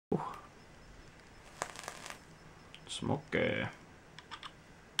Smoky.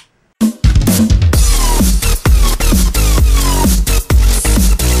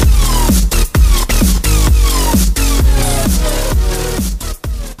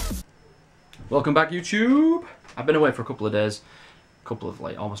 Welcome back, YouTube. I've been away for a couple of days,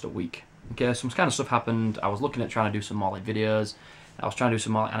 like almost a week. Okay, some kind of stuff happened. I was looking at trying to do some more like videos. I was trying to do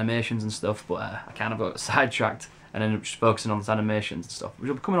some more like, animations and stuff, but I kind of got sidetracked and ended up just focusing on these animations and stuff. Which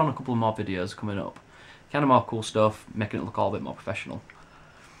will be coming on a couple of more videos coming up. Kind of more cool stuff, making it look all a bit more professional.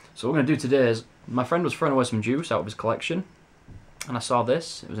 So what we're going to do today is, my friend was throwing away some juice out of his collection, and I saw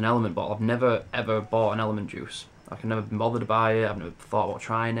this. It was an element bottle. I've never ever bought an element juice. I've never been bothered to buy it. I've never thought about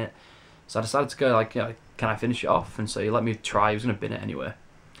trying it. So I decided to go like, can I finish it off? And so he let me try. He was going to bin it anyway.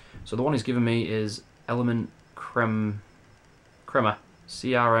 So the one he's given me is Element Crema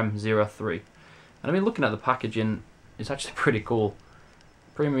CRM03. And I mean, looking at the packaging, it's actually pretty cool.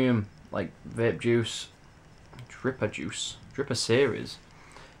 Premium like vape juice, dripper series.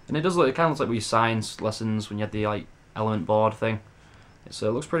 And it does look, it kind of looks like your science lessons when you had the like element board thing. So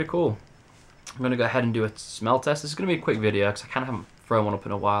it looks pretty cool. I'm going to go ahead and do a smell test. This is going to be a quick video because I kind of haven't thrown one up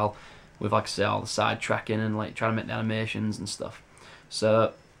in a while. With, like I say, all the side tracking and like trying to make the animations and stuff.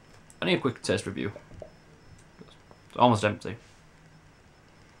 So I need a quick taste review. It's almost empty.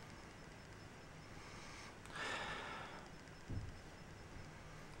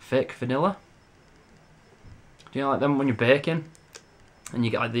 Fake vanilla. Do you know like them when you're baking and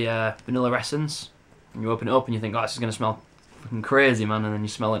you get like the vanilla essence and you open it up and you think, oh, this is gonna smell fucking crazy, man, and then you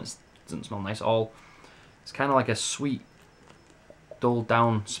smell it and it doesn't smell nice at all. It's kind of like a sweet, dulled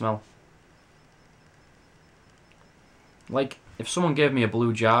down smell. Like, if someone gave me a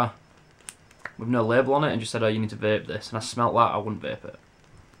blue jar with no label on it and just said, oh, you need to vape this, and I smelt that, I wouldn't vape it.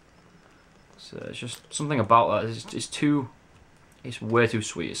 So it's just something about that. It's way too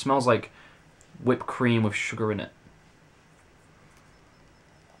sweet. It smells like whipped cream with sugar in it.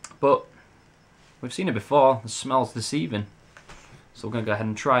 But we've seen it before. The smell's deceiving. So we're going to go ahead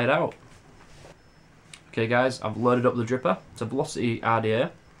and try it out. Okay, guys, I've loaded up the dripper. It's a Velocity RDA.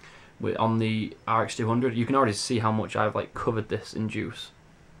 On the RX200, you can already see how much I've like covered this in juice.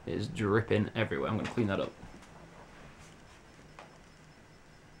 It is dripping everywhere. I'm going to clean that up.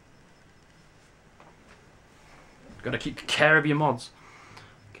 Got to keep care of your mods.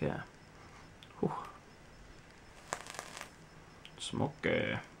 Okay. Whew.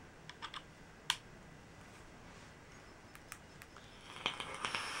 Smoky.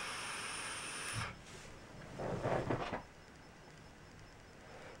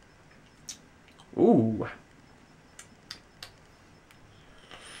 Ooh.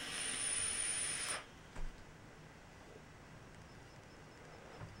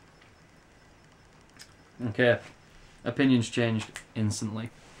 Okay. Opinions changed instantly.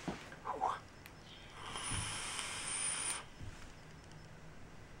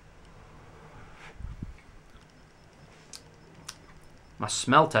 My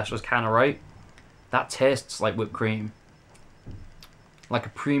smell test was kind of right. That tastes like whipped cream. Like a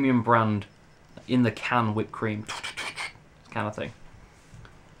premium brand in the can whipped cream kind of thing.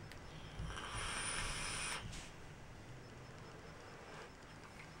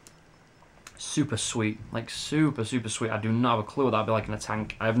 Super sweet, like super sweet. I do not have a clue what that'd be like in a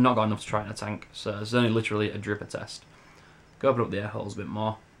tank. I have not got enough to try in a tank, so it's only literally a dripper test. Go open up the air holes a bit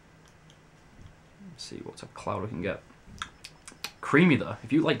more. Let's see what type of cloud we can get. Creamy though.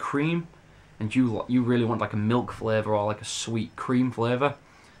 If you like cream and you really want like a milk flavour or like a sweet cream flavour,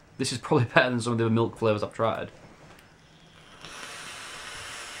 this is probably better than some of the other milk flavours I've tried.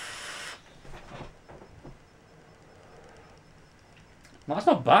 Well, that's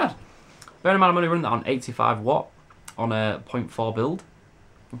not bad. Bear in mind I'm only running that on 85 watt on a 0.4 build.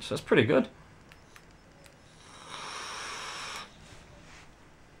 So that's pretty good.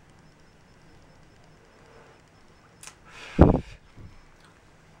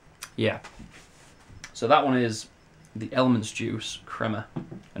 Yeah. So that one is the Elements Juice Crema.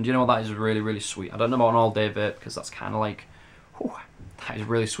 And do you know what, that is really sweet. I don't know about an all day vape because that's kind of like, whew, that is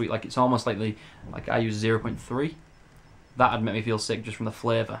really sweet. Like it's almost like I use 0.3. That'd make me feel sick just from the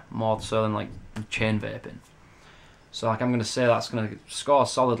flavour, more so than like chain vaping. So like I'm going to say that's going to score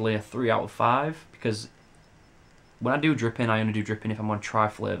solidly a 3 out of 5 because when I do dripping, I only do dripping if I'm going to try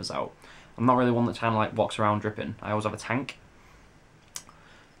flavours out. I'm not really one that kind of like walks around dripping. I always have a tank.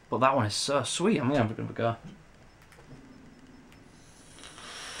 But that one is so sweet. I'm going to have a go.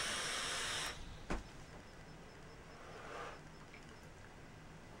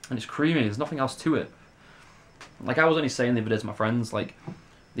 And it's creamy, there's nothing else to it. Like I was only saying the other day to my friends, like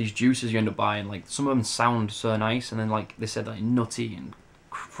these juices you end up buying, like some of them sound so nice, and then like they said like nutty and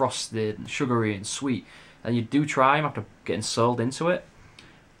frosted and sugary and sweet. and you do try them after getting sold into it,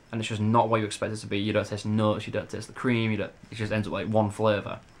 and it's just not what you expect it to be. You don't taste nuts, you don't taste the cream, it just ends up like one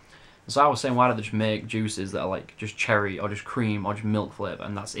flavour. So I was saying, why don't they just make juices that are like just cherry or just cream or just milk flavour,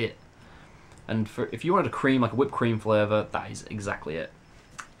 and that's it. And if you wanted a cream, like a whipped cream flavour, that is exactly it.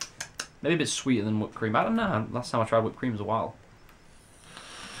 Maybe a bit sweeter than whipped cream. I don't know. Last time I tried whipped cream was a while.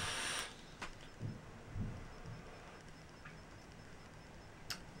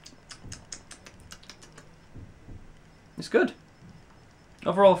 It's good.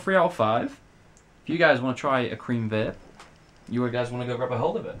 Overall, 3 out of 5. If you guys want to try a cream vape, you guys want to go grab a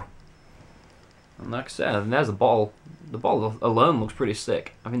hold of it. And like I said, and there's the bottle. The bottle alone looks pretty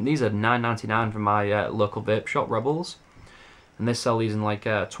sick. I mean, these are $9.99 from my local vape shop, Rebels. And they sell these in like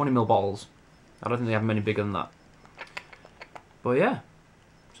 20ml bottles. I don't think they have many bigger than that. But yeah.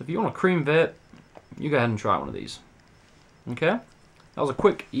 So if you want a cream vape, you go ahead and try one of these. Okay? That was a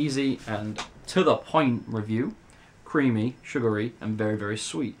quick, easy, and to the point review. Creamy, sugary, and very, very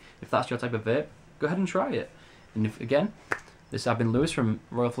sweet. If that's your type of vape, go ahead and try it. And if, again, this has been Lewis from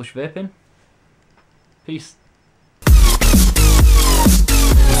Royal Flush Vaping. Peace.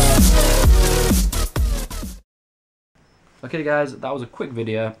 Okay guys, that was a quick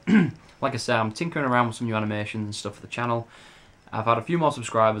video. Like I said, I'm tinkering around with some new animations and stuff for the channel. I've had a few more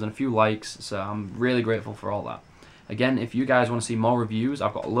subscribers and a few likes, so I'm really grateful for all that. Again, if you guys want to see more reviews,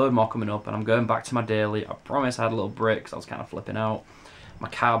 I've got a load more coming up, and I'm going back to my daily. I promise I had a little break because I was kind of flipping out. My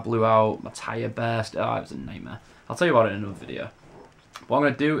car blew out, my tyre burst. Oh, it was a nightmare. I'll tell you about it in another video. What I'm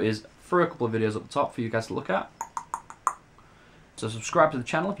going to do is throw a couple of videos up the top for you guys to look at. So subscribe to the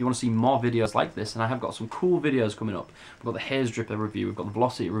channel if you want to see more videos like this, and I have got some cool videos coming up. We've got the Haze Dripper review, we've got the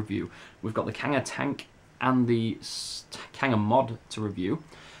Velocity review, we've got the Kanga Tank and the Kanga Mod to review,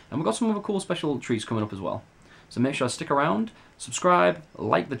 and we've got some other cool special treats coming up as well. So make sure to stick around, subscribe,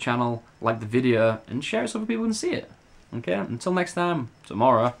 like the channel, like the video, and share it so other people can see it. Okay, until next time,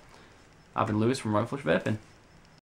 tomorrow, I've been Lewis from Royal Flush Vaping.